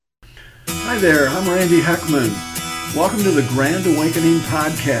Hi there, I'm Randy Heckman. Welcome to the Grand Awakening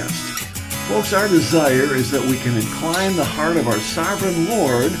Podcast. Folks, our desire is that we can incline the heart of our sovereign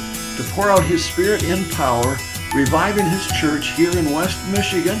Lord to pour out His Spirit in power, reviving His church here in West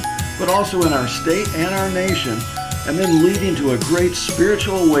Michigan, but also in our state and our nation, and then leading to a great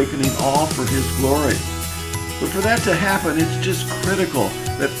spiritual awakening, all for His glory. But for that to happen, it's just critical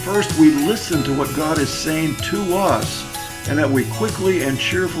that first we listen to what God is saying to us, and that we quickly and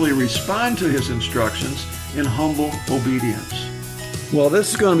cheerfully respond to His instructions in humble obedience. Well,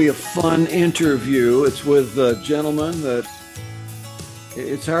 this is going to be a fun interview. It's with a gentleman that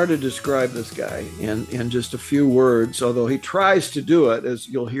it's hard to describe this guy in just a few words, although he tries to do it, as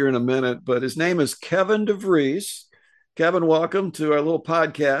you'll hear in a minute. But his name is Kevin DeVries. Kevin, welcome to our little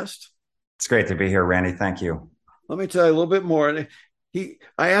podcast. It's great to be here, Randy. Thank you. Let me tell you a little bit more.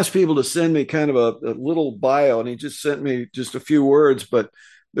 I asked people to send me kind of a little bio, and he just sent me just a few words, but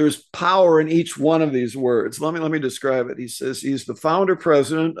there's power in each one of these words. Let me describe it. He says he's the founder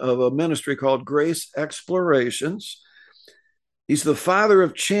president of a ministry called Grace Explorations. He's the father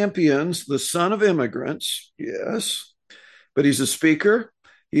of champions, the son of immigrants. Yes, but he's a speaker.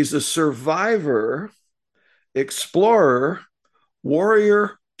 He's a survivor, explorer,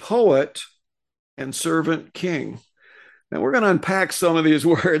 warrior, poet, and servant king. Now, we're going to unpack some of these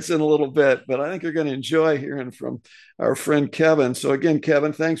words in a little bit, but I think you're going to enjoy hearing from our friend Kevin. So again,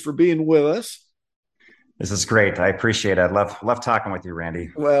 Kevin, thanks for being with us. This is great. I appreciate it. I love talking with you,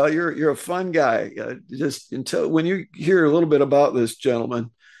 Randy. Well, you're a fun guy. Just until when you hear a little bit about this gentleman,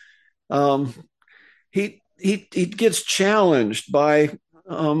 he gets challenged by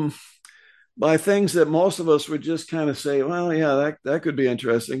things that most of us would just kind of say, well, yeah, that could be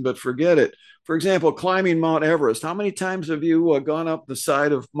interesting, but forget it. For example, climbing Mount Everest. How many times have you gone up the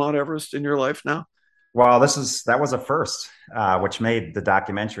side of Mount Everest in your life now? Well, that was a first, which made the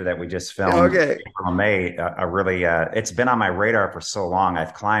documentary that we just filmed Okay. from May a really. It's been on my radar for so long.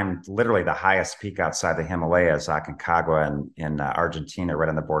 I've climbed literally the highest peak outside the Himalayas, Aconcagua, in Argentina, right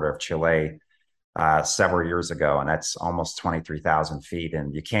on the border of Chile, several years ago, and that's almost 23,000 feet.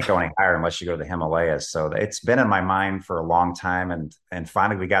 And you can't go any higher unless you go to the Himalayas. So it's been in my mind for a long time, and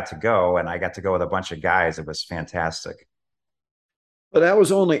finally we got to go, and I got to go with a bunch of guys. It was fantastic. But that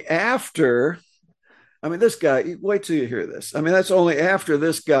was only after. I mean, this guy, wait till you hear this. I mean, that's only after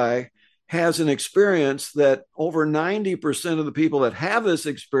this guy has an experience that over 90% of the people that have this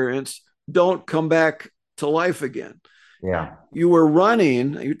experience don't come back to life again. Yeah. You were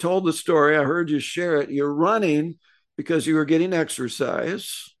running, you told the story, I heard you share it. You're running because you were getting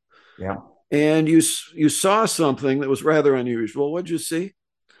exercise. Yeah. And you saw something that was rather unusual. What'd you see?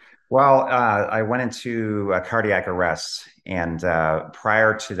 Well, I went into a cardiac arrest, and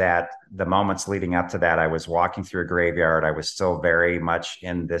prior to that, the moments leading up to that, I was walking through a graveyard. I was still very much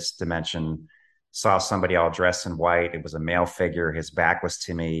in this dimension. Saw somebody all dressed in white. It was a male figure. His back was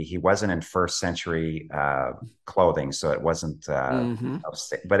to me. He wasn't in first century clothing, so it wasn't. Mm-hmm.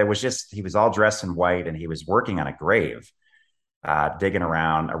 But it was just he was all dressed in white, and he was working on a grave, digging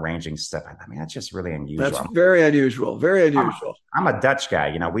around, arranging stuff. I mean, that's just really That's unusual. very unusual. Very unusual. I'm a Dutch guy.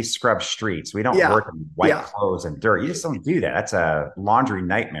 You know, we scrub streets. We don't Yeah. work in white Yeah. clothes and dirt. You just don't do that. That's a laundry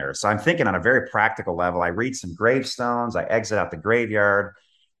nightmare. So I'm thinking on a very practical level. I read some gravestones. I exit out the graveyard.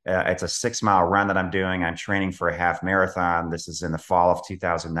 It's a 6 mile run that I'm doing. I'm training for a half marathon. This is in the fall of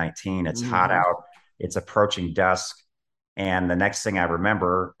 2019. It's hot Mm-hmm. out. It's approaching dusk. And the next thing I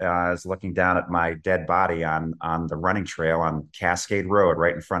remember is looking down at my dead body on the running trail on Cascade Road,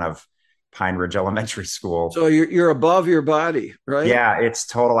 right in front of Pine Ridge Elementary School. So you're above your body, right? Yeah, it's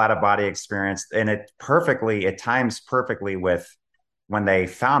total out of body experience, and it times perfectly with when they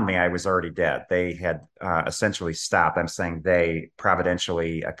found me. I was already dead. They had essentially stopped. I'm saying they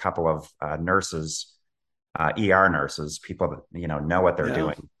providentially, a couple of nurses, ER nurses, people that know what they're Yeah,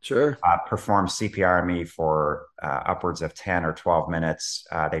 doing, sure. performed CPR on me for upwards of 10 or 12 minutes.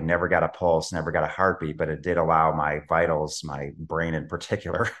 They never got a pulse, never got a heartbeat, but it did allow my vitals, my brain in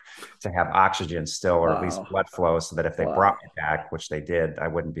particular, to have oxygen still, or at least Wow. blood flow, so that if they Wow. brought me back, which they did, I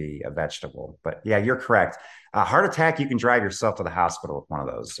wouldn't be a vegetable. But yeah, you're correct. A heart attack, you can drive yourself to the hospital with one of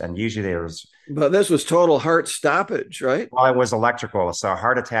those. And usually there's, But this was total heart stoppage, right? well, it was electrical. So a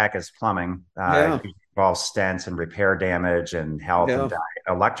heart attack is plumbing. Yeah. It involves stents and repair damage and health and Yeah. diet.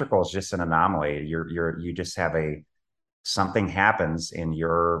 Electrical is just an anomaly. You just have something happens in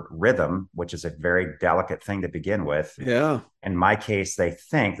your rhythm, which is a very delicate thing to begin with. Yeah. In my case, they're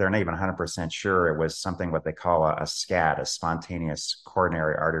not even 100% sure it was something what they call a SCAD, a spontaneous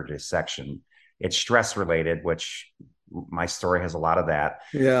coronary artery dissection. It's stress related, which my story has a lot of that.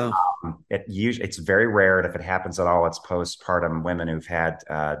 Yeah. It's very rare, and if it happens at all, it's postpartum women who've had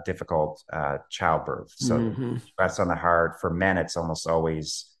difficult childbirth. So Hmm. stress on the heart. For men, it's almost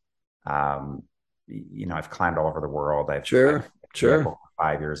always, um, I've climbed all over the world. I've Sure. vehicle Sure. for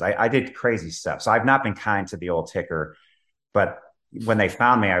 5 years. I did crazy stuff. So I've not been kind to the old ticker, but when they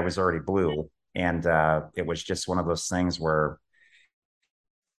found me, I was already blue, and it was just one of those things where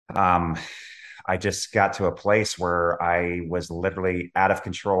um, I just got to a place where I was literally out of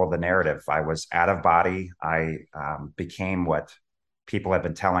control of the narrative. I was out of body. I became what people have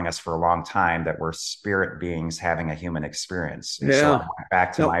been telling us for a long time, that we're spirit beings having a human experience. And so I Yeah. went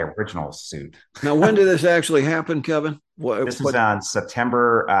back to Now, my original suit. now, when did this actually happen, Kevin? This was What? on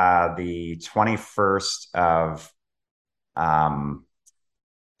September the 21st of um,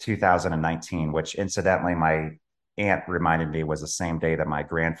 2019, which incidentally, my aunt reminded me was the same day that my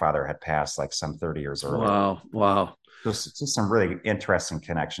grandfather had passed, like some 30 years earlier. Wow. Wow. Just some really interesting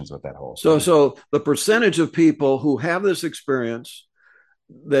connections with that whole So, thing. so the percentage of people who have this experience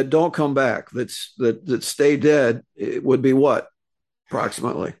that don't come back, that stay dead, it would be what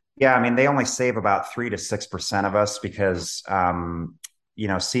approximately? Yeah, I mean, they only save about 3 to 6% of us because,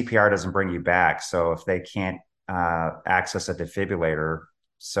 CPR doesn't bring you back. So if they can't access a defibrillator,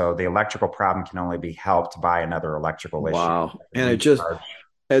 so the electrical problem can only be helped by another electrical issue. Wow. And it just, Recharge.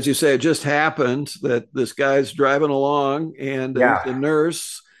 as you say, it just happened that this guy's driving along and he's a Yeah.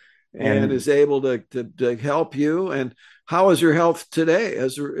 nurse and And is able to help you. And how is your health today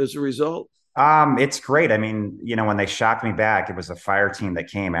as a result? It's great. I mean, when they shocked me back, it was a fire team that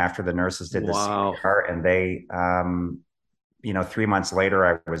came after the nurses did the Wow. CPR, and they, 3 months later,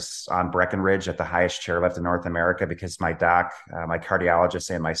 I was on Breckenridge at the highest chairlift in North America because my doc, my cardiologist,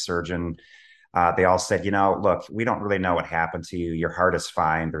 and my surgeon, they all said, look, we don't really know what happened to you. Your heart is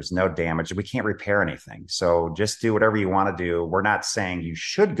fine. There's no damage. We can't repair anything. So just do whatever you want to do. We're not saying you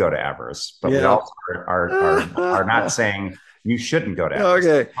should go to Everest, but we Yeah. also are not saying you shouldn't go to Everest.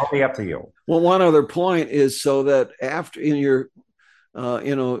 Okay. It'll be up to you. Well, one other point is so that after in your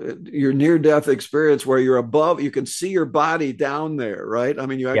near death experience where you're above, you can see your body down there, right? I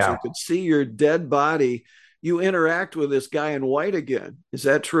mean, you actually Yeah. could see your dead body. You interact with this guy in white again. Is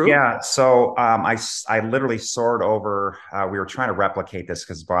that true? Yeah, so I literally soared over. We were trying to replicate this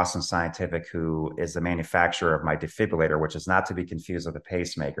because Boston Scientific, who is the manufacturer of my defibrillator, which is not to be confused with a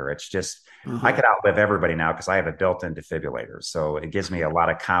pacemaker. It's just I Uh-huh. could outlive everybody now because I have a built-in defibrillator. So it gives me a lot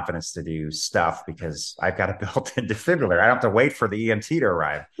of confidence to do stuff because I've got a built-in defibrillator. I don't have to wait for the EMT to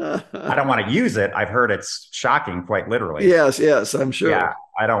arrive. I don't want to use it. I've heard it's shocking, quite literally. Yes, yes, I'm Yeah, sure.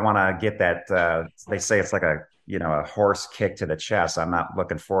 I don't want to get that. They say it's like a horse kick to the chest. I'm not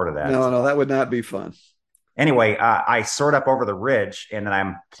looking forward to that. No, no, that would not be fun. Anyway, I soared up over the ridge, and then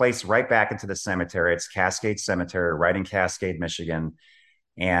I'm placed right back into the cemetery. It's Cascade Cemetery, right in Cascade, Michigan.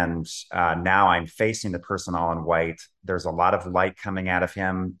 And now I'm facing the person all in white. There's a lot of light coming out of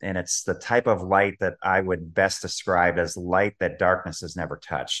him, and it's the type of light that I would best describe as light that darkness has never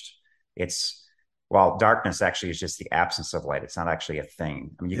touched. It's Well, darkness actually is just the absence of light. It's not actually a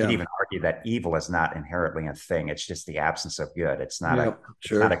thing. I mean, you could Yeah, even argue that evil is not inherently a thing. It's just the absence of good. yeah, It's not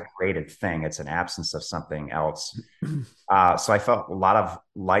sure. a created thing. It's an absence of something else. So I felt a lot of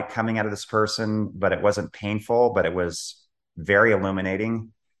light coming out of this person, but it wasn't painful, but it was very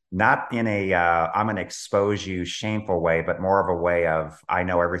illuminating. Not in a I'm going to expose you shameful way, but more of a way of I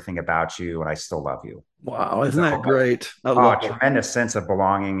know everything about you and I still love you. Wow, isn't So, that great? I love a it. tremendous sense of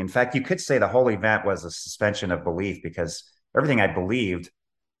belonging. In fact, you could say the whole event was a suspension of belief because everything I believed,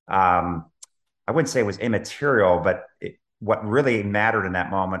 um, I wouldn't say it was immaterial, but what really mattered in that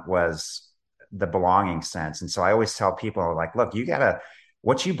moment was the belonging sense. And so I always tell people, like, look,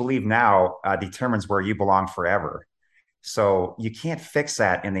 what you believe now determines where you belong forever. So you can't fix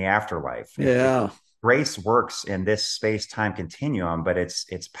that in the afterlife. Yeah, Grace works in this space-time continuum, but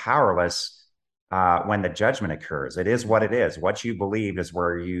it's powerless when the judgment occurs. It is what it is. What you believe is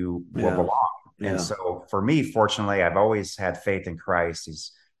where you will yeah, belong. And yeah. so for me, fortunately, I've always had faith in Christ.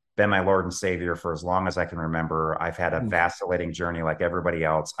 He's been my Lord and Savior for as long as I can remember. I've had a vacillating journey like everybody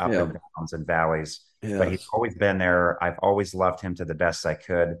else, up Yeah, and downs and valleys, but he's yes, always been there. I've always loved him to the best I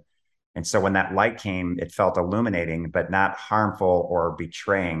could. And so when that light came, it felt illuminating, but not harmful or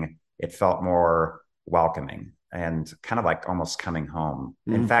betraying. It felt more welcoming and kind of like almost coming home.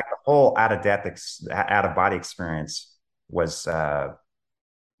 In mm, fact, the whole out of body experience was,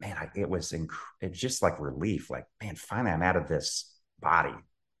 it was just like relief. Like, man, finally I'm out of this body.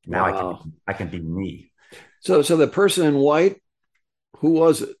 Now wow. I can be me. So the person in white, who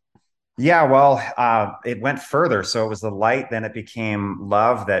was it? Yeah, well, it went further. So it was the light, then it became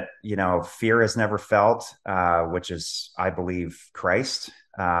love that, fear has never felt, which is, I believe, Christ.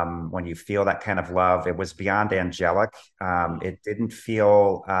 When you feel that kind of love, it was beyond angelic. It didn't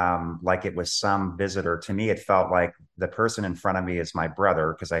feel like it was some visitor. To me, it felt like the person in front of me is my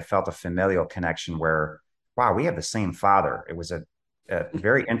brother because I felt a familial connection where, wow, we have the same father. It was a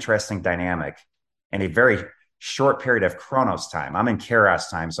very interesting dynamic and a very short period of chronos time. I'm in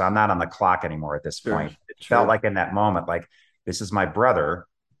Kairos time, so I'm not on the clock anymore at this Sure, point. It felt sure. like in that moment, like this is my brother.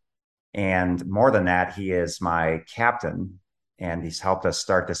 And more than that, he is my captain and he's helped us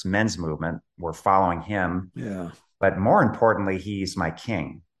start this men's movement. We're following him. Yeah, But more importantly, he's my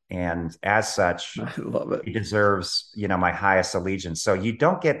king. And as such, I love it. he deserves, my highest allegiance. So you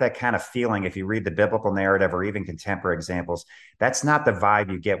don't get that kind of feeling if you read the biblical narrative or even contemporary examples. That's not the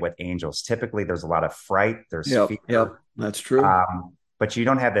vibe you get with angels. Typically, there's a lot of fright, there's Yep, yep, fear, that's true. but you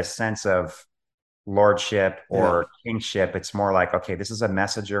don't have this sense of lordship Yeah, or kingship. It's more like, okay, this is a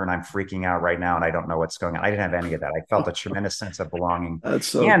messenger and I'm freaking out right now and I don't know what's going on. I didn't have any of that. I felt a tremendous sense of belonging. that's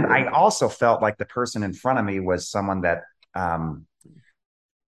so And I good. also felt like the person in front of me was someone that um,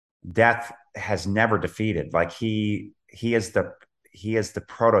 death has never defeated. Like he is the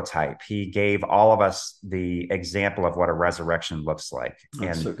prototype. He gave all of us the example of what a resurrection looks like.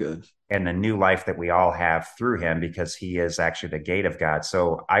 That's so good. And the new life that we all have through him because he is actually the gate of God.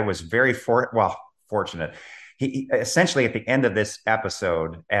 So I was very fortunate. He essentially at the end of this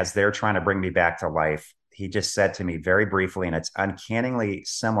episode, as they're trying to bring me back to life, he just said to me very briefly, and it's uncannily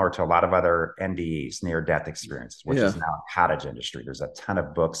similar to a lot of other NDEs, near death experiences, which Yeah, is now a cottage industry. There's a ton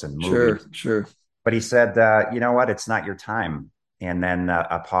of books and sure, movies. sure. But he said, you know what? It's not your time. And then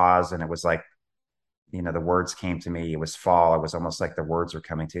a pause, and it was like, the words came to me. It was fall. It was almost like the words were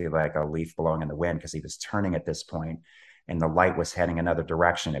coming to you like a leaf blowing in the wind because he was turning at this point and the light was heading another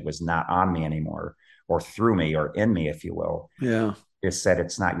direction. It was not on me anymore or through me or in me, if you will. Yeah. It said,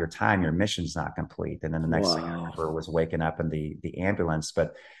 it's not your time. Your mission's not complete. And then the next thing I Wow. remember was waking up in the ambulance.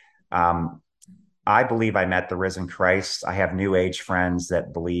 But um, I believe I met the risen Christ. I have new age friends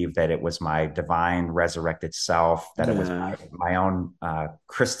that believe that it was my divine resurrected self, that it was Yeah. my own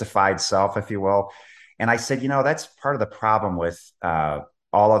Christified self, if you will. And I said, that's part of the problem with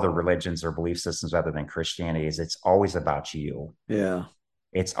all other religions or belief systems other than Christianity is it's always about you. Yeah.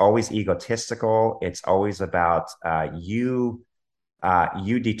 It's always egotistical. It's always about you.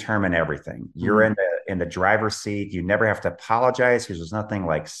 You determine everything. You're Mm. in the driver's seat. You never have to apologize because there's nothing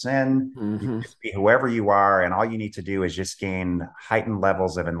like sin. You can Hmm. just be whoever you are, and all you need to do is just gain heightened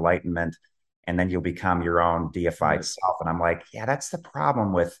levels of enlightenment, and then you'll become your own deified Right. self. And I'm like, yeah, that's the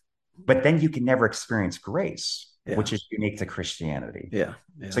problem with. But then you can never experience grace, Yeah. which is unique to Christianity. Yeah.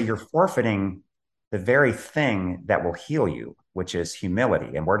 So Yeah. you're forfeiting the very thing that will heal you, which is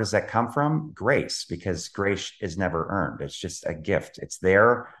humility. And where does that come from? Grace, because grace is never earned. It's just a gift. It's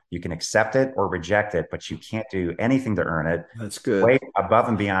there. You can accept it or reject it, but you can't do anything to earn it. That's It's good. way above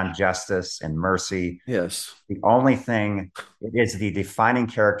and beyond justice and mercy. Yes. The only thing, it is the defining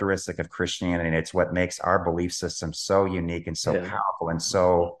characteristic of Christianity. And it's what makes our belief system so unique and so Yeah. powerful and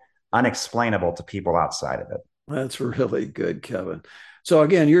so unexplainable to people outside of it. That's really good, Kevin. So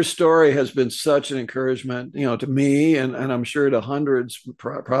again, your story has been such an encouragement, to me and I'm sure to hundreds,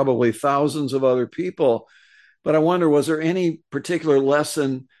 probably thousands of other people. But I wonder, was there any particular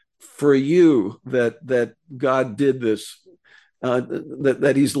lesson for you that God did this,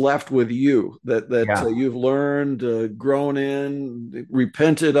 that He's left with you, that Yeah. you've learned, grown in,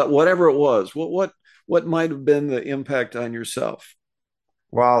 repented, whatever it was? What might have been the impact on yourself?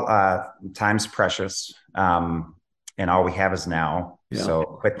 Well, time's precious, and all we have is now. Yeah. So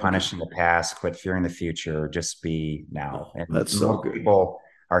quit Okay. punishing the past, quit fearing the future, just be now. Oh, And that's so most good. people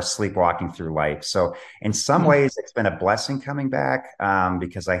are sleepwalking through life. So in some ways, it's been a blessing coming back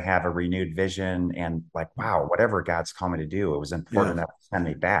because I have a renewed vision and like, wow, whatever God's called me to do, it was Yeah. important enough to send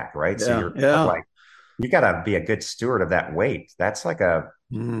me back, right? So Yeah. you're Yeah. like, you got to be a good steward of that weight. That's like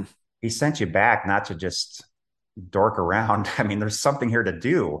Mm, he sent you back not to just dork around. I mean, there's something here to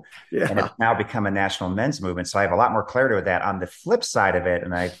do. And it's yeah. now become a national men's movement. So I have a lot more clarity with that. On the flip side of it,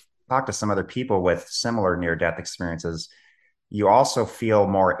 and I've talked to some other people with similar near death experiences, you also feel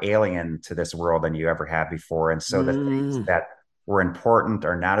more alien to this world than you ever have before. And so the things Mm, that were important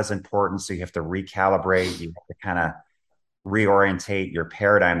are not as important. So you have to recalibrate, you have to kind of reorientate your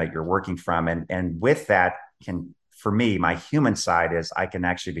paradigm that you're working from. And with that can, for me, my human side is I can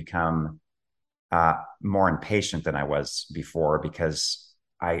actually become more impatient than I was before because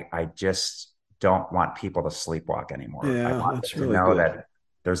I just don't want people to sleepwalk anymore. I yeah. want That's them to really know good. that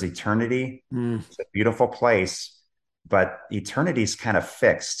there's eternity. Mm, It's a beautiful place, but eternity's kind of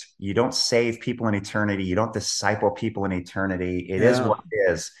fixed. You don't save people in eternity. You don't disciple people in eternity. It is Yeah. what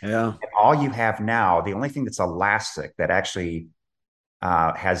it is. Yeah. And all you have now, the only thing that's elastic that actually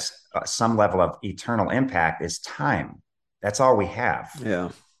has some level of eternal impact is time. That's all we have. Yeah.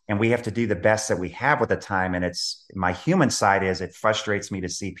 And we have to do the best that we have with the time. And it's my human side is it frustrates me to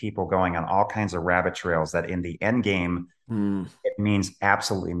see people going on all kinds of rabbit trails that in the end game, it means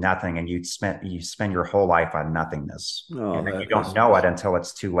absolutely nothing. And you spend your whole life on nothingness. Oh, And then you that don't is, know it until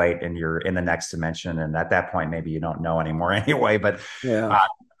it's too late and you're in the next dimension. And at that point, maybe you don't know anymore anyway. But yeah. uh,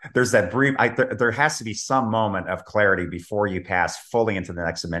 there's that brief, there has to be some moment of clarity before you pass fully into the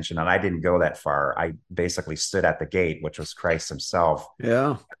next dimension. And I didn't go that far. I basically stood at the gate, which was Christ himself.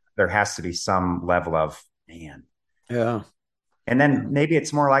 Yeah. There has to be some level of, man. Yeah. And then maybe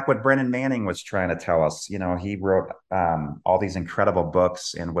it's more like what Brennan Manning was trying to tell us. You know, he wrote all these incredible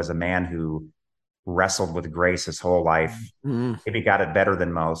books and was a man who wrestled with grace his whole life. Mm. Maybe got it better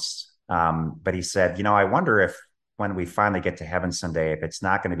than most. But he said, you know, I wonder if when we finally get to heaven someday, if it's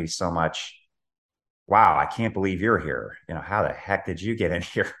not going to be so much, wow, I can't believe you're here. You know, how the heck did you get in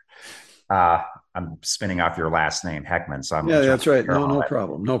here? I'm spinning off your last name, Heckman. So I'm Yeah, trying that's right. to No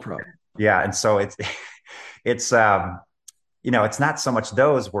problem. No problem. yeah. And so it's, you know, it's not so much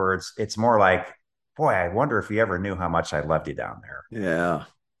those words. It's more like, boy, I wonder if you ever knew how much I loved you down there. Yeah.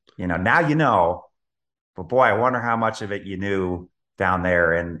 You know, now you know, but boy, I wonder how much of it you knew down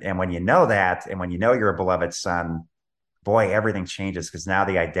there. And when you know that, and when you know you're a beloved son, boy, everything changes because now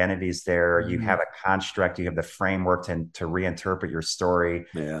the identity is there. You have a construct, you have the framework to reinterpret your story.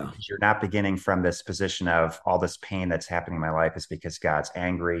 Yeah. You're not beginning from this position of all this pain that's happening in my life is because God's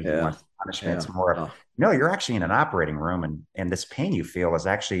angry. He Yeah. wants punishment. Yeah. It's more of, no, you're actually in an operating room. And this pain you feel is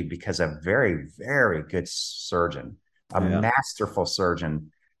actually because a very, very good surgeon, a masterful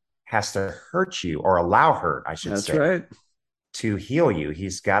surgeon has to hurt you or allow hurt, I should That's say, right. to heal you.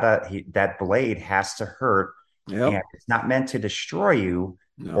 That blade has to hurt. Yep. And it's not meant to destroy you,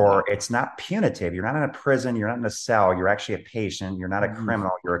 or it's not punitive. You're not in a prison. You're not in a cell. You're actually a patient. You're not a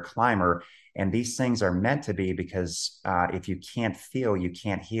criminal. You're a climber. And these things are meant to be because if you can't feel, you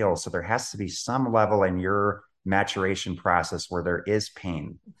can't heal. So there has to be some level in your maturation process where there is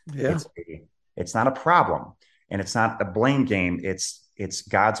pain. Yeah. It's not a problem, and it's not a blame game. It's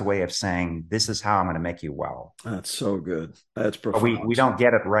God's way of saying, this is how I'm going to make you well. That's so good. That's profound. But we don't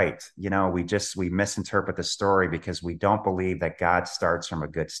get it right. You know, we misinterpret the story because we don't believe that God starts from a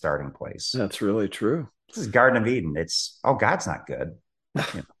good starting place. That's really true. This is Garden of Eden. It's, oh, God's not good. You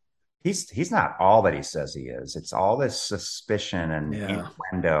know, he's not all that he says he is. It's all this suspicion and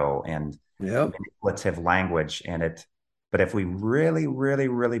innuendo and manipulative language. But if we really, really,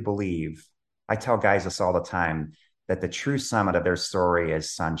 really believe, I tell guys this all the time, that the true summit of their story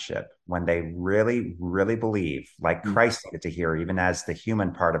is sonship. When they really, really believe, like Christ needed to hear, even as the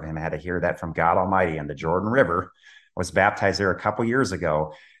human part of him had to hear that from God Almighty in the Jordan River. I was baptized there a couple years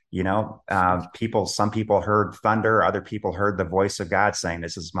ago. You know, some people heard thunder, other people heard the voice of God saying,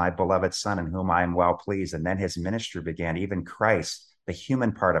 "This is my beloved son in whom I am well pleased." And then his ministry began. Even Christ, the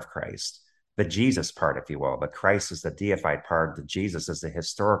human part of Christ, the Jesus part, if you will, but Christ is the deified part, the Jesus is the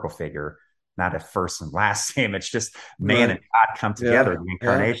historical figure, not a first and last name. It's just man and God come together, the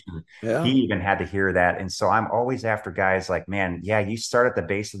incarnation. He even had to hear that. And so I'm always after guys like, man, you start at the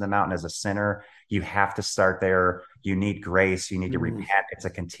base of the mountain as a sinner. You have to start there. You need grace. You need to repent. It's a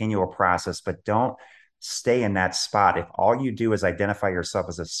continual process, but don't stay in that spot. If all you do is identify yourself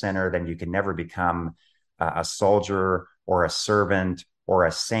as a sinner, then you can never become a soldier or a servant or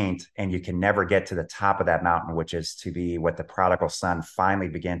a saint, and you can never get to the top of that mountain, which is to be what the prodigal son finally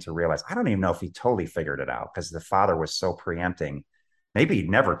began to realize. I don't even know if he totally figured it out because the father was so preempting. Maybe he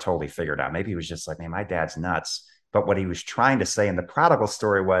never totally figured it out. Maybe he was just like, man, my dad's nuts. But what he was trying to say in the prodigal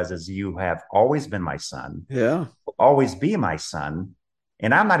story is you have always been my son. Yeah. Always be my son.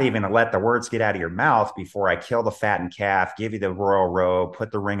 And I'm not even going to let the words get out of your mouth before I kill the fattened calf, give you the royal robe,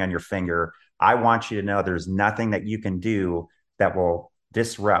 put the ring on your finger. I want you to know there's nothing that you can do that will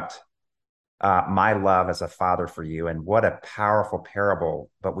disrupt my love as a father for you. And what a powerful parable,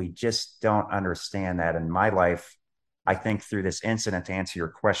 but we just don't understand that. In my life, I think through this incident, to answer your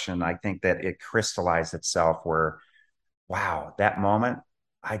question, I think that it crystallized itself where, wow, that moment,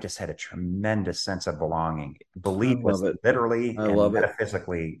 I just had a tremendous sense of belonging. Belief was literally and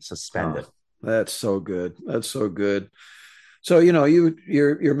metaphysically suspended. Oh, that's so good. That's so good. So, you know,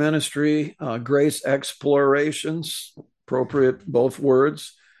 your ministry, Grace Explorations, appropriate, both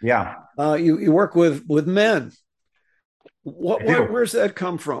words. Yeah. You work with men. Where's that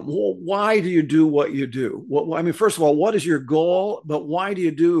come from? Why do you do what you do? I mean, first of all, what is your goal? But why do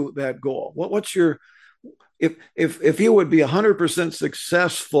you do that goal? What's your, if you would be 100%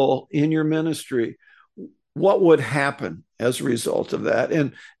 successful in your ministry, what would happen as a result of that?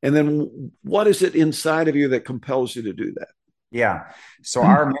 And then what is it inside of you that compels you to do that? Yeah. So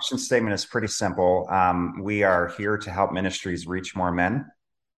our mission statement is pretty simple. We are here to help ministries reach more men.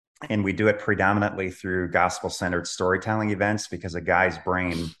 And we do it predominantly through gospel-centered storytelling events, because a guy's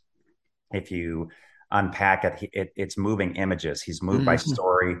brain, if you unpack it's moving images. He's moved by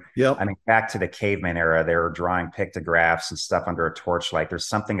story. Yep. I mean, back to the caveman era, they were drawing pictographs and stuff under a torchlight. There's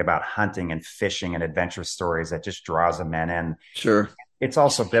something about hunting and fishing and adventure stories that just draws a man in. Sure. It's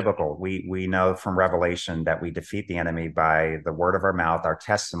also biblical. We know from Revelation that we defeat the enemy by the word of our mouth, our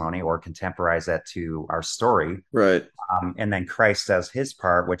testimony, or contemporize that to our story. Right. And then Christ does his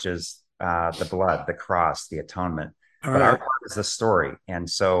part, which is the blood, the cross, the atonement. All But right. our part is the story. And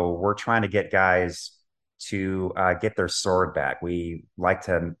so we're trying to get guys to get their sword back. We like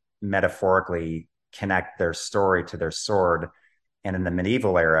to metaphorically connect their story to their sword. And in the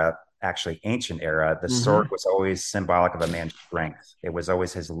medieval era, actually ancient era, the sword was always symbolic of a man's strength. It was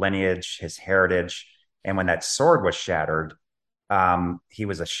always his lineage, his heritage. And when that sword was shattered, he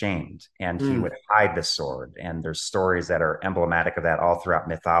was ashamed and he would hide the sword. And there's stories that are emblematic of that all throughout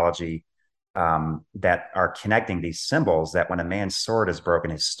mythology, that are connecting these symbols, that when a man's sword is broken,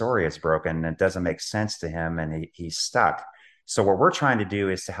 his story is broken, and it doesn't make sense to him, and he's stuck. So what we're trying to do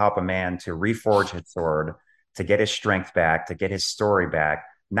is to help a man to reforge his sword, to get his strength back, to get his story back,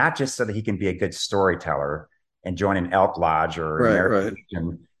 not just so that he can be a good storyteller and join an elk lodge or an American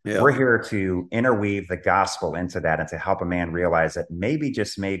Legion. Yeah. We're here to interweave the gospel into that and to help a man realize that maybe,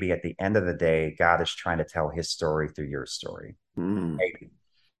 just maybe, at the end of the day, God is trying to tell his story through your story. Maybe.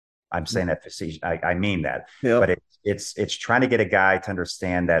 I'm saying that I mean that. Yep. But it's trying to get a guy to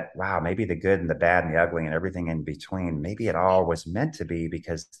understand that, wow, maybe the good and the bad and the ugly and everything in between, maybe it all was meant to be,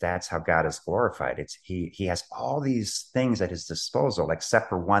 because that's how God is glorified. It's he has all these things at his disposal, except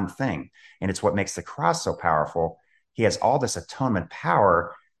for one thing. And it's what makes the cross so powerful. He has all this atonement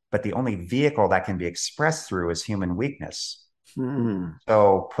power, but the only vehicle that can be expressed through is human weakness.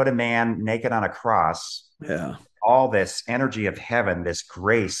 So put a man naked on a cross. Yeah. All this energy of heaven, this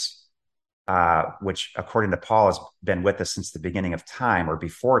grace, which according to Paul has been with us since the beginning of time, or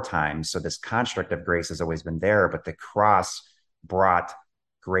before time. So this construct of grace has always been there, but the cross brought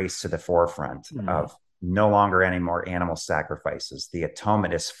grace to the forefront of no longer any more animal sacrifices. The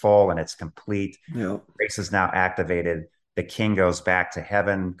atonement is full and it's complete. Yep. Grace is now activated. The king goes back to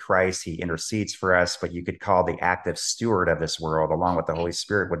heaven. Christ, he intercedes for us, but you could call the active steward of this world, along with the Holy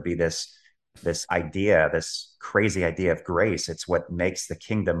Spirit, would be this idea, this crazy idea of grace. It's what makes the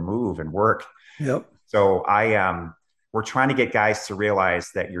kingdom move and work. Yep. So we're trying to get guys to realize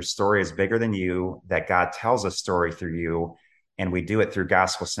that your story is bigger than you, that God tells a story through you. And we do it through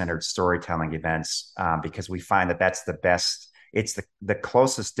gospel-centered storytelling events, because we find that that's the best. It's the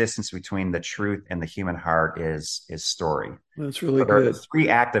closest distance between the truth and the human heart is story. That's really There good. are three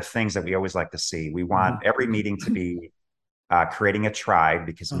active things that we always like to see. We want every meeting to be creating a tribe,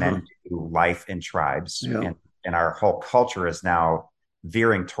 because men do life in tribes. Yeah. And our whole culture is now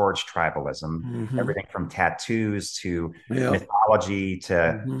veering towards tribalism, everything from tattoos to mythology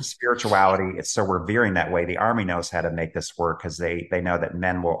to spirituality. So we're veering that way. The Army knows how to make this work, because they know that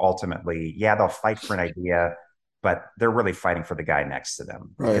men will ultimately, they'll fight for an idea, but they're really fighting for the guy next to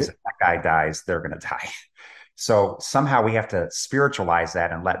them. Right. Because if that guy dies, they're going to die. So somehow we have to spiritualize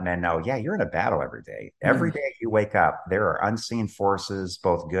that and let men know, you're in a battle every day. Every day you wake up, there are unseen forces,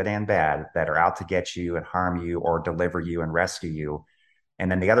 both good and bad, that are out to get you and harm you or deliver you and rescue you.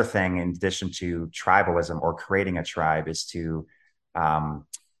 And then the other thing, in addition to tribalism or creating a tribe, is to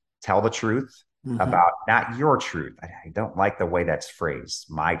tell the truth about not your truth. I don't like the way that's phrased.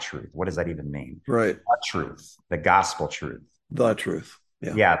 My truth. What does that even mean? Right. The truth, the gospel truth. The truth.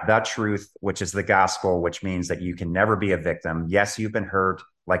 Yeah, the truth, which is the gospel, which means that you can never be a victim. Yes, you've been hurt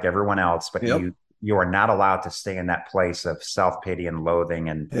like everyone else, but you are not allowed to stay in that place of self-pity and loathing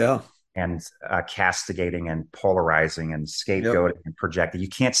and castigating and polarizing and scapegoating and projecting. You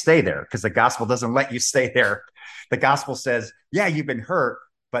can't stay there, because the gospel doesn't let you stay there. The gospel says, you've been hurt,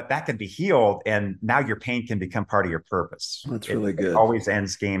 but that can be healed, and now your pain can become part of your purpose. That's really good. It always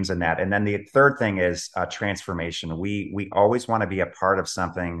ends games in that. And then the third thing is transformation. We always want to be a part of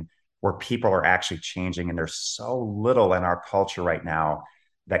something where people are actually changing, and there's so little in our culture right now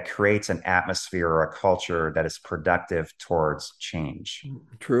that creates an atmosphere or a culture that is productive towards change.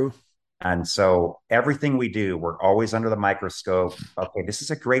 True. And so everything we do, we're always under the microscope. Okay, this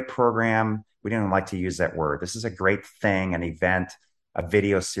is a great program. We don't even like to use that word. This is a great thing, an event, a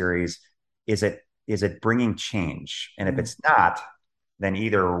video series. Is it bringing change? And if it's not, then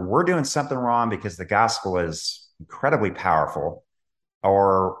either we're doing something wrong because the gospel is incredibly powerful,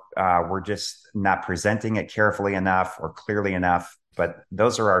 or we're just not presenting it carefully enough or clearly enough. But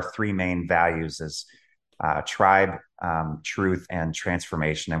those are our three main values: is tribe, truth, and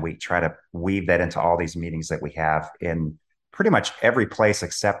transformation. And we try to weave that into all these meetings that we have in pretty much every place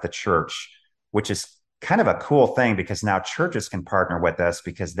except the church, which is kind of a cool thing, because now churches can partner with us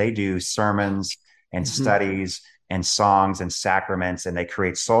because they do sermons and studies and songs and sacraments, and they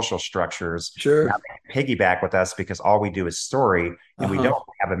create social structures. Sure. Now they piggyback with us because all we do is story, and we don't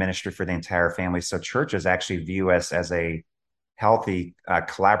have a ministry for the entire family. So churches actually view us as a healthy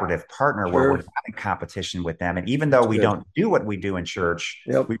collaborative partner, where we're not in competition with them. And even though we don't do what we do in church,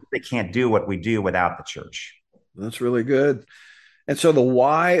 we really can't do what we do without the church. That's really good. And so the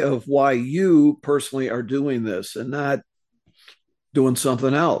why of why you personally are doing this and not doing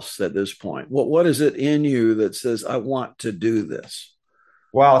something else at this point, what is it in you that says, I want to do this?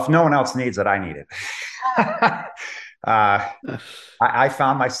 Well, if no one else needs it, I need it. I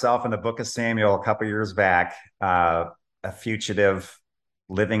found myself in the book of Samuel a couple years back, a fugitive,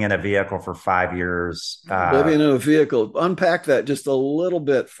 living in a vehicle for 5 years. Living in a vehicle. Unpack that just a little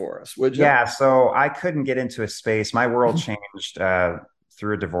bit for us, would you? Yeah, so I couldn't get into a space. My world changed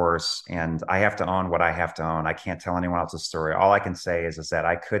through a divorce, and I have to own what I have to own. I can't tell anyone else's story. All I can say is that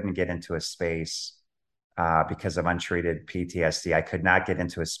I couldn't get into a space because of untreated PTSD. I could not get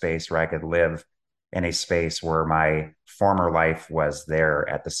into a space where I could live in a space where my former life was there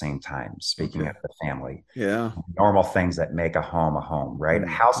at the same time. Speaking of the family, normal things that make a home, right?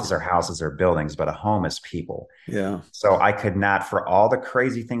 Houses are houses, are buildings, but a home is people. So I could not, for all the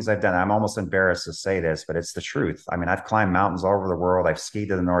crazy things I've done, I'm almost embarrassed to say this, but it's the truth. I mean, I've climbed mountains all over the world. I've skied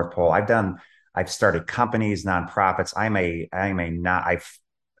to the North Pole. I've started companies, nonprofits. I've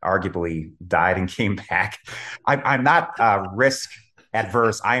arguably died and came back. I'm not risk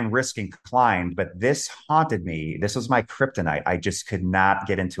adverse. I am risk inclined, but this haunted me. This was my kryptonite. I just could not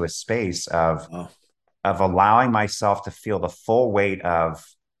get into a space of allowing myself to feel the full weight of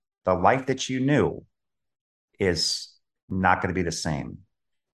the life that you knew is not going to be the same.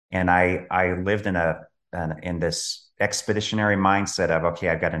 And I lived in this expeditionary mindset of, okay,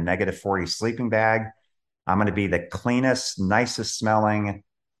 I've got a -40 sleeping bag. I'm going to be the cleanest, nicest smelling,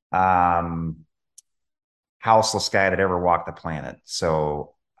 houseless guy that ever walked the planet.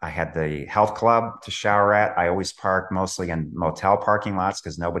 So I had the health club to shower at. I always parked mostly in motel parking lots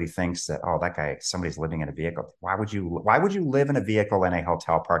because nobody thinks that, oh, that guy, somebody's living in a vehicle. Why would you live in a vehicle in a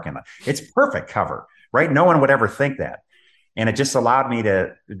hotel parking lot? It's perfect cover, right? No one would ever think that. And it just allowed me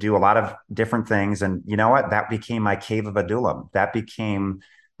to do a lot of different things. And you know what? That became my cave of Adullam. That became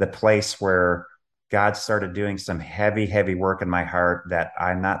the place where God started doing some heavy, heavy work in my heart that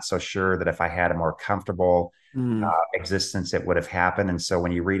I'm not so sure that if I had a more comfortable existence, it would have happened. And so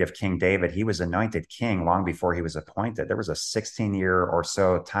when you read of King David, he was anointed king long before he was appointed. There was a 16-year or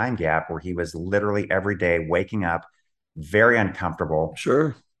so time gap where he was literally every day waking up very uncomfortable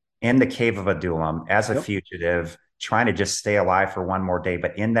in the cave of Adullam as a fugitive, trying to just stay alive for one more day.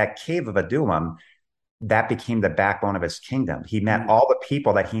 But in that cave of Adullam, that became the backbone of his kingdom. He met all the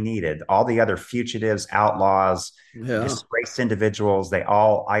people that he needed, all the other fugitives, outlaws, disgraced individuals. I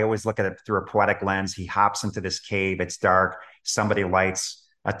always look at it through a poetic lens. He hops into this cave. It's dark. Somebody lights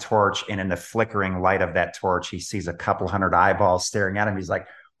a torch, and in the flickering light of that torch, he sees a couple hundred eyeballs staring at him. He's like,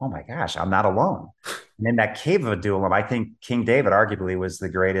 oh my gosh, I'm not alone. And in that cave of Adullam, I think King David arguably was the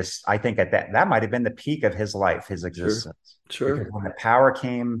greatest. I think that might have been the peak of his life, his existence. Because when the power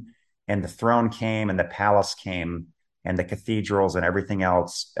came, and the throne came, and the palace came, and the cathedrals and everything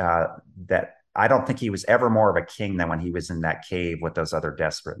else, that I don't think he was ever more of a king than when he was in that cave with those other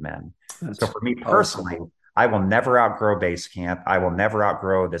desperate men. So for me personally, I will never outgrow base camp. I will never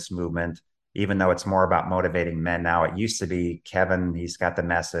outgrow this movement, even though it's more about motivating men now. It used to be Kevin, he's got the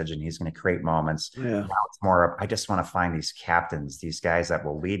message and he's going to create moments. Now it's more of, I just want to find these captains, these guys that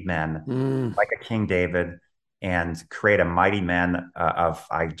will lead men like a King David, and create a mighty men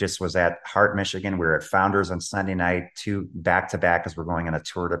I just was at Hart, Michigan. We were at Founders on Sunday night, 2 back-to-back, as we're going on a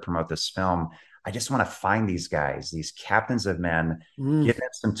tour to promote this film. I just want to find these guys, these captains of men, give them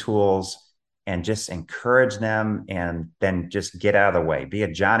some tools and just encourage them, and then just get out of the way. Be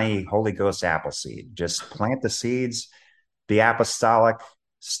a Johnny Holy Ghost Appleseed. Just plant the seeds, be apostolic,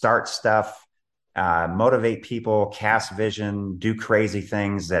 start stuff, motivate people, cast vision, do crazy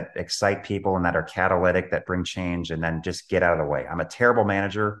things that excite people and that are catalytic, that bring change, and then just get out of the way. I'm a terrible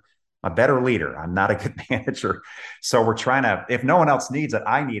manager. I'm a better leader. I'm not a good manager. So we're trying to, if no one else needs it,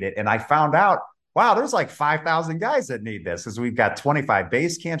 I need it. And I found out wow, there's like 5,000 guys that need this because we've got 25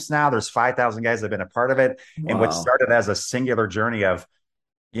 base camps now. There's 5,000 guys that have been a part of it. And what Wow. started as a singular journey of,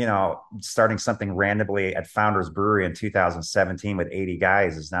 starting something randomly at Founders Brewery in 2017 with 80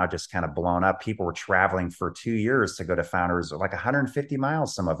 guys is now just kind of blown up. People were traveling for 2 years to go to Founders, like 150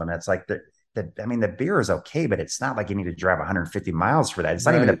 miles, some of them. It's like the beer is okay, but it's not like you need to drive 150 miles for that. It's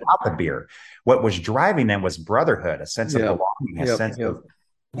not even Right. about the beer. What was driving them was brotherhood, a sense of Yep. belonging, a Yep. sense Yep. of,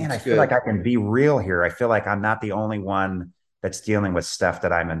 man, I That's feel like good. I can be real here. I feel like I'm not the only one that's dealing with stuff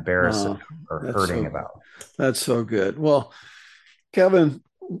that I'm embarrassed Oh, or that's hurting so about. that's so good. Well, Kevin,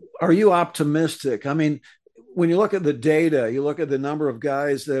 are you optimistic? I mean, when you look at the data, you look at the number of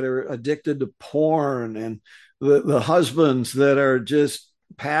guys that are addicted to porn and the husbands that are just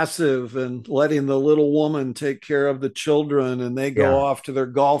passive and letting the little woman take care of the children and they go Yeah. off to their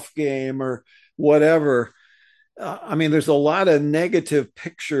golf game or whatever. I mean, there's a lot of negative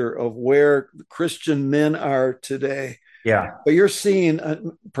picture of where Christian men are today. Yeah. But you're seeing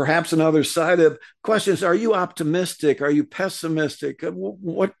perhaps another side of questions. Are you optimistic? Are you pessimistic?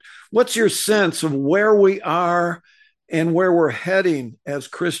 What's your sense of where we are and where we're heading as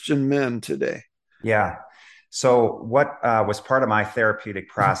Christian men today? Yeah. So, what was part of my therapeutic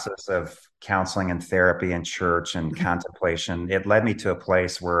process of counseling and therapy and church and contemplation? It led me to a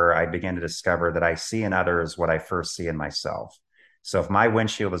place where I began to discover that I see in others what I first see in myself. So, if my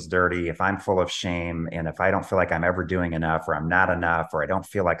windshield is dirty, if I'm full of shame, and if I don't feel like I'm ever doing enough, or I'm not enough, or I don't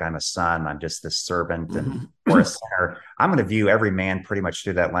feel like I'm a son, I'm just this servant and or a sinner, I'm going to view every man pretty much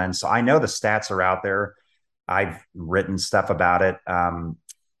through that lens. So, I know the stats are out there. I've written stuff about it.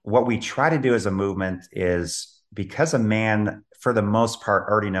 What we try to do as a movement is because a man, for the most part,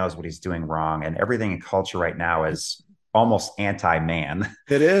 already knows what he's doing wrong, and everything in culture right now is almost anti-man.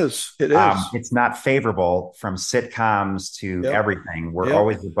 It is. It is. It's not favorable from sitcoms to Yep. everything. We're Yep.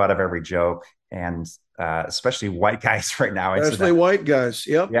 always the butt of every joke, and especially white guys right now. Especially Incidentally, white guys.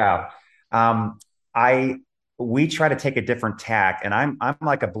 Yep. yeah. Um, I we try to take a different tack, and I'm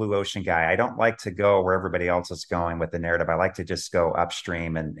like a blue ocean guy. I don't like to go where everybody else is going with the narrative. I like to just go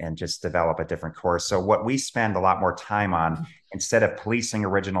upstream and just develop a different course. So what we spend a lot more time on, instead of policing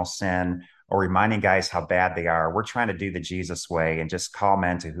original sin or reminding guys how bad they are, we're trying to do the Jesus way and just call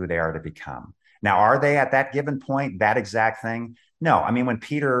men to who they are to become. Now, are they at that given point that exact thing? No. I mean,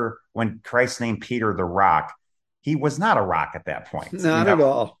 when Christ named Peter the rock, he was not a rock at that point. Not at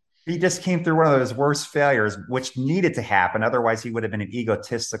all. He just came through one of those worst failures, which needed to happen. Otherwise, he would have been an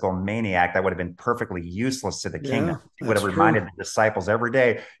egotistical maniac that would have been perfectly useless to the kingdom. Yeah, He would have that's reminded true. the disciples every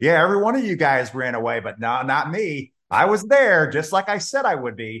day, yeah, every one of you guys ran away, but no, not me. I was there, just like I said I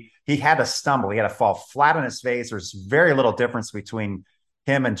would be. He had to stumble. He had to fall flat on his face. There's very little difference between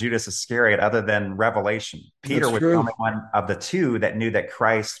him and Judas Iscariot other than revelation. Peter That's was the true. only one of the two that knew that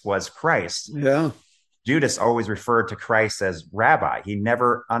Christ was Christ. Yeah. Judas always referred to Christ as rabbi. He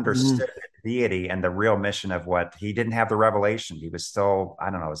never Mm. understood the deity and the real mission of what he didn't have the revelation. He was still,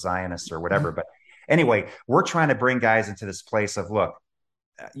 I don't know, a Zionist or whatever. But anyway, we're trying to bring guys into this place of, look,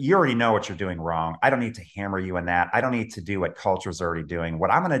 you already know what you're doing wrong. I don't need to hammer you in that. I don't need to do what culture's already doing.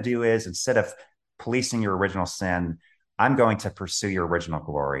 What I'm going to do is, instead of policing your original sin, I'm going to pursue your original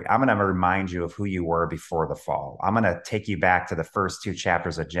glory. I'm going to remind you of who you were before the fall. I'm going to take you back to the first two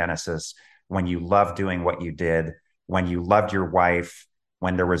chapters of Genesis, when you loved doing what you did, when you loved your wife,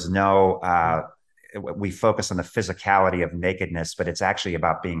 when there was we focus on the physicality of nakedness, but it's actually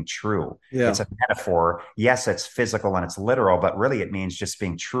about being true. Yeah. It's a metaphor. Yes, it's physical and it's literal, but really it means just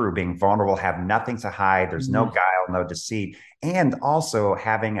being true, being vulnerable, have nothing to hide. There's no Mm. guile, no deceit, and also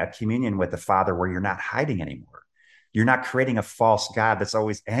having a communion with the Father where you're not hiding anymore. You're not creating a false God that's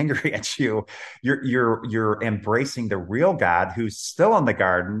always angry at you. You're embracing the real God who's still in the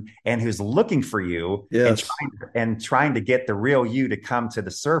garden and who's looking for you Yes. and trying to get the real you to come to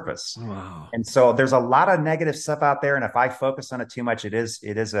the surface. Wow. And so there's a lot of negative stuff out there. And if I focus on it too much,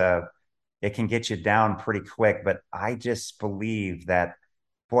 it can get you down pretty quick. But I just believe that,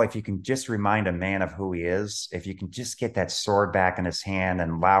 boy, if you can just remind a man of who he is, if you can just get that sword back in his hand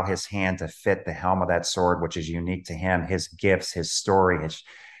and allow his hand to fit the helm of that sword, which is unique to him, his gifts, his story,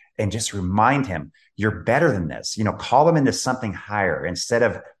 and just remind him, you're better than this. Call him into something higher. Instead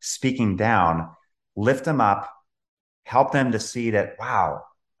of speaking down, lift him up, help them to see that, wow,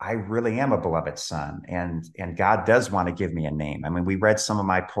 I really am a beloved son, and God does want to give me a name. I mean, we read some of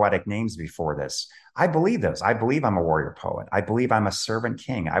my poetic names before this. I believe those. I believe I'm a warrior poet. I believe I'm a servant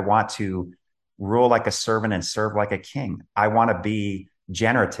king. I want to rule like a servant and serve like a king. I want to be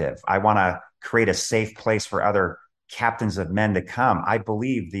generative. I want to create a safe place for other captains of men to come. I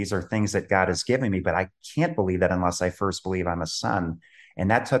believe these are things that God has given me, but I can't believe that unless I first believe I'm a son.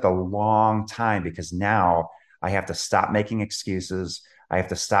 And that took a long time because now I have to stop making excuses. I have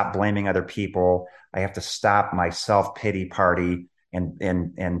to stop blaming other people. I have to stop my self-pity party.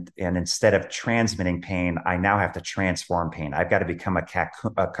 And instead of transmitting pain, I now have to transform pain. I've got to become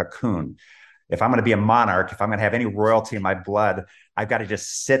a cocoon. If I'm going to be a monarch, if I'm going to have any royalty in my blood, I've got to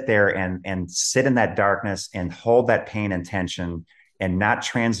just sit there and sit in that darkness and hold that pain and tension and not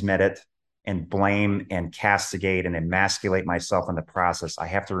transmit it and blame and castigate and emasculate myself in the process. I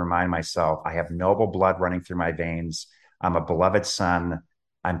have to remind myself I have noble blood running through my veins. I'm a beloved son.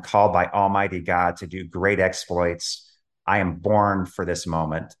 I'm called by Almighty God to do great exploits. I am born for this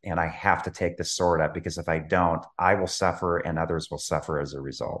moment, and I have to take the sword up, because if I don't, I will suffer and others will suffer as a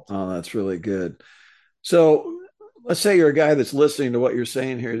result. Oh, that's really good. So let's say you're a guy that's listening to what you're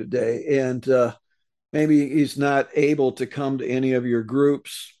saying here today, and maybe he's not able to come to any of your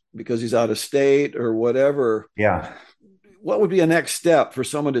groups because he's out of state or whatever. Yeah. What would be a next step for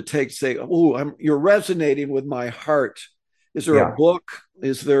someone to take, say, oh, you're resonating with my heart? Is there a book?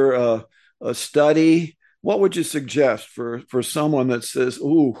 Is there a study? What would you suggest for someone that says,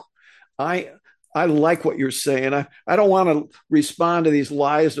 "Ooh, I like what you're saying. I don't want to respond to these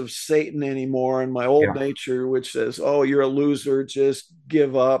lies of Satan anymore and my old nature, which says, oh, you're a loser, just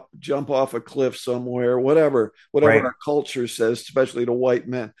give up, jump off a cliff somewhere, whatever our culture says, especially to white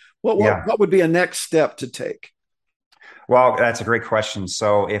men." What would be a next step to take? Well, that's a great question.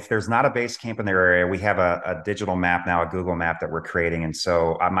 So if there's not a base camp in their area, we have a digital map now, a Google map that we're creating. And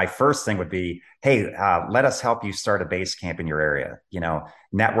so my first thing would be, hey, let us help you start a base camp in your area.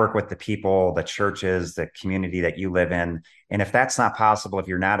 Network with the people, the churches, the community that you live in. And if that's not possible, if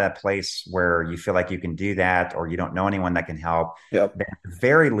you're not at a place where you feel like you can do that, or you don't know anyone that can help, then at the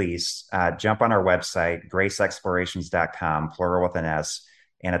very least, jump on our website, graceexplorations.com, plural with an S.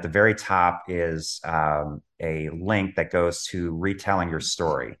 And at the very top is a link that goes to retelling your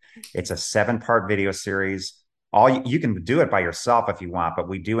story. It's a 7-part video series. You can do it by yourself if you want, but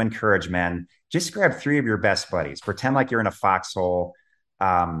we do encourage men. Just grab 3 of your best buddies. Pretend like you're in a foxhole.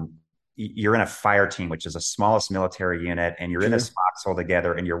 You're in a fire team, which is the smallest military unit, and you're in this foxhole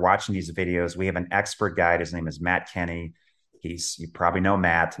together, and you're watching these videos. We have an expert guide. His name is Matt Kenny. You probably know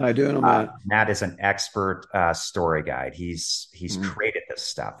Matt. I do know Matt. Matt is an expert story guide. He's created this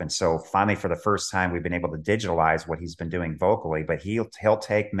stuff. And so finally, for the first time, we've been able to digitalize what he's been doing vocally, but he'll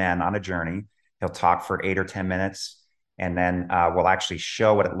take men on a journey. He'll talk for 8 or 10 minutes. And then we'll actually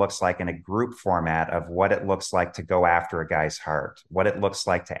show what it looks like in a group format of what it looks like to go after a guy's heart, what it looks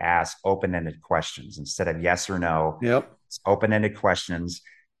like to ask open-ended questions instead of yes or no. It's open-ended questions.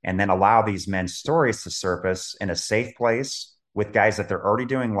 And then allow these men's stories to surface in a safe place with guys that they're already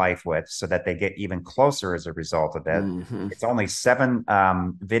doing life with, so that they get even closer as a result of it. It's only 7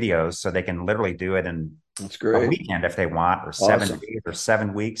 videos, so they can literally do it in a weekend if they want, or 7 days or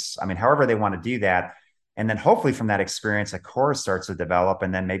 7 weeks. I mean, however they want to do that. And then hopefully from that experience, a core starts to develop,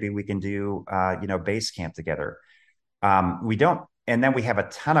 and then maybe we can do, base camp together. And then we have a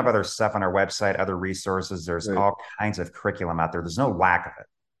ton of other stuff on our website, other resources. There's all kinds of curriculum out there. There's no lack of it.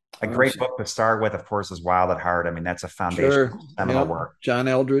 A great book to start with, of course, is Wild at Heart. I mean, that's a foundation seminal work. John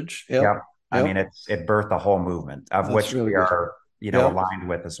Eldridge. I mean, it birthed a whole movement of which we are, aligned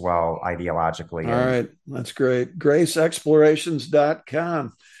with as well, ideologically. All right. That's great.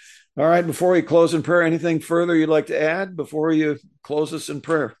 GraceExplorations.com. All right. Before we close in prayer, anything further you'd like to add before you close us in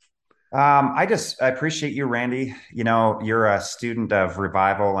prayer? I appreciate you, Randy. You're a student of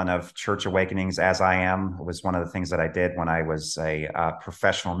revival and of church awakenings, as I am. It was one of the things that I did when I was a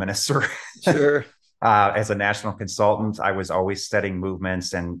professional minister. Sure. As a national consultant, I was always studying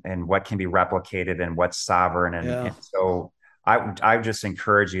movements and what can be replicated and what's sovereign. And so I just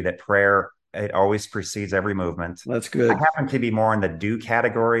encourage you that prayer, it always precedes every movement. That's good. I happen to be more in the do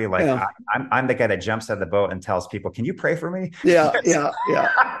category. I'm the guy that jumps out of the boat and tells people, "Can you pray for me?" Yeah.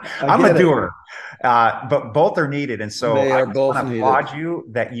 I'm a doer, but both are needed. And so I both want to applaud you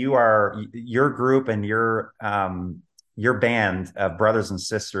that your group and your band of brothers and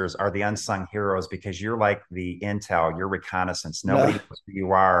sisters are the unsung heroes, because you're like the intel, your reconnaissance. Nobody knows who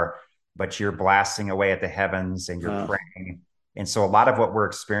you are, but you're blasting away at the heavens and you're praying. And so a lot of what we're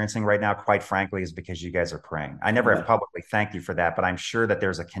experiencing right now, quite frankly, is because you guys are praying. I never have publicly thanked you for that, but I'm sure that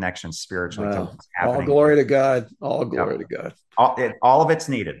there's a connection spiritually to what's happening. All glory to God. All glory to God. All of it's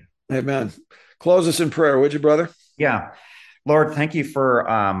needed. Amen. Close us in prayer, would you, brother? Yeah. Lord, thank you for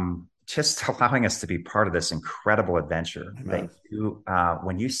just allowing us to be part of this incredible adventure. That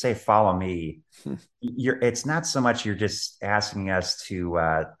when you say follow me, it's not so much you're just asking us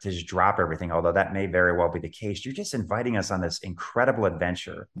to just drop everything, although that may very well be the case. You're just inviting us on this incredible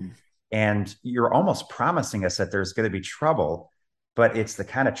adventure. And you're almost promising us that there's going to be trouble, but it's the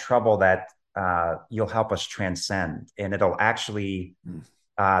kind of trouble that you'll help us transcend. And it'll actually,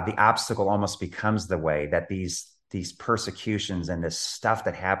 the obstacle almost becomes the way, that these persecutions and this stuff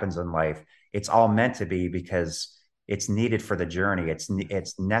that happens in life, it's all meant to be, because it's needed for the journey.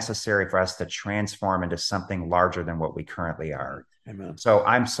 It's necessary for us to transform into something larger than what we currently are. Amen. So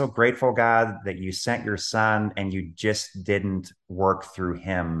I'm so grateful, God, that you sent your son and you just didn't work through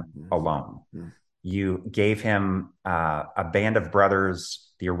him alone. You gave him a band of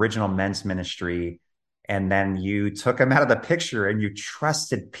brothers, the original men's ministry, and then you took him out of the picture and you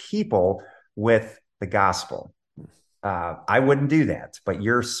trusted people with the gospel. I wouldn't do that, but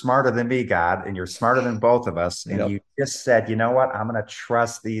you're smarter than me, God, and you're smarter than both of us. And you just said, you know what? I'm going to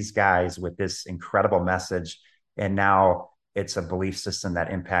trust these guys with this incredible message. And now it's a belief system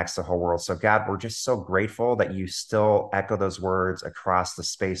that impacts the whole world. So God, we're just so grateful that you still echo those words across the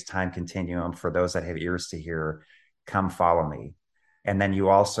space-time continuum for those that have ears to hear. Come follow me. And then you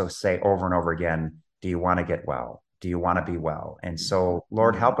also say over and over again, do you want to get well? Do you want to be well? And so,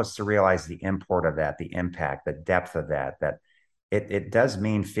 Lord, help us to realize the import of that, the impact, the depth of that it does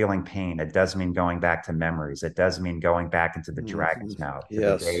mean feeling pain. It does mean going back to memories. It does mean going back into the dragon's mouth, to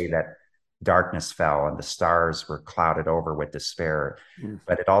the day that darkness fell and the stars were clouded over with despair.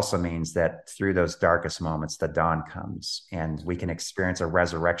 But it also means that through those darkest moments, the dawn comes and we can experience a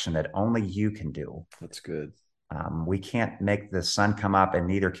resurrection that only you can do. That's good. We can't make the sun come up, and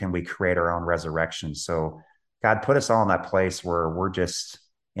neither can we create our own resurrection. So God, put us all in that place where we're just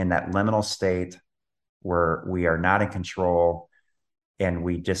in that liminal state where we are not in control and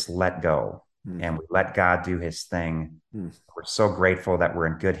we just let go and we let God do his thing. We're so grateful that we're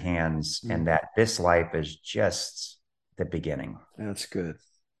in good hands and that this life is just the beginning. That's good.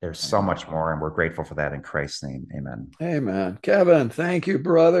 There's so much more, and we're grateful for that in Christ's name. Amen. Amen. Kevin, thank you,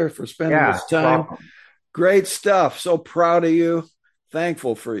 brother, for spending this time. Welcome. Great stuff. So proud of you.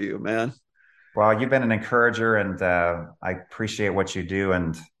 Thankful for you, man. Well, you've been an encourager, and I appreciate what you do.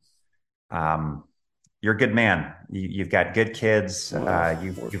 And you're a good man. You've got good kids.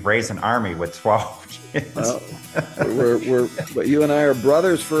 You've raised an army with 12 kids. But you and I are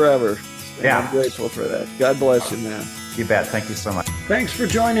brothers forever. Yeah. I'm grateful for that. God bless you, man. You bet. Thank you so much. Thanks for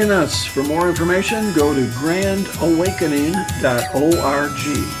joining us. For more information, go to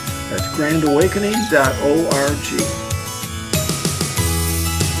grandawakening.org. That's grandawakening.org.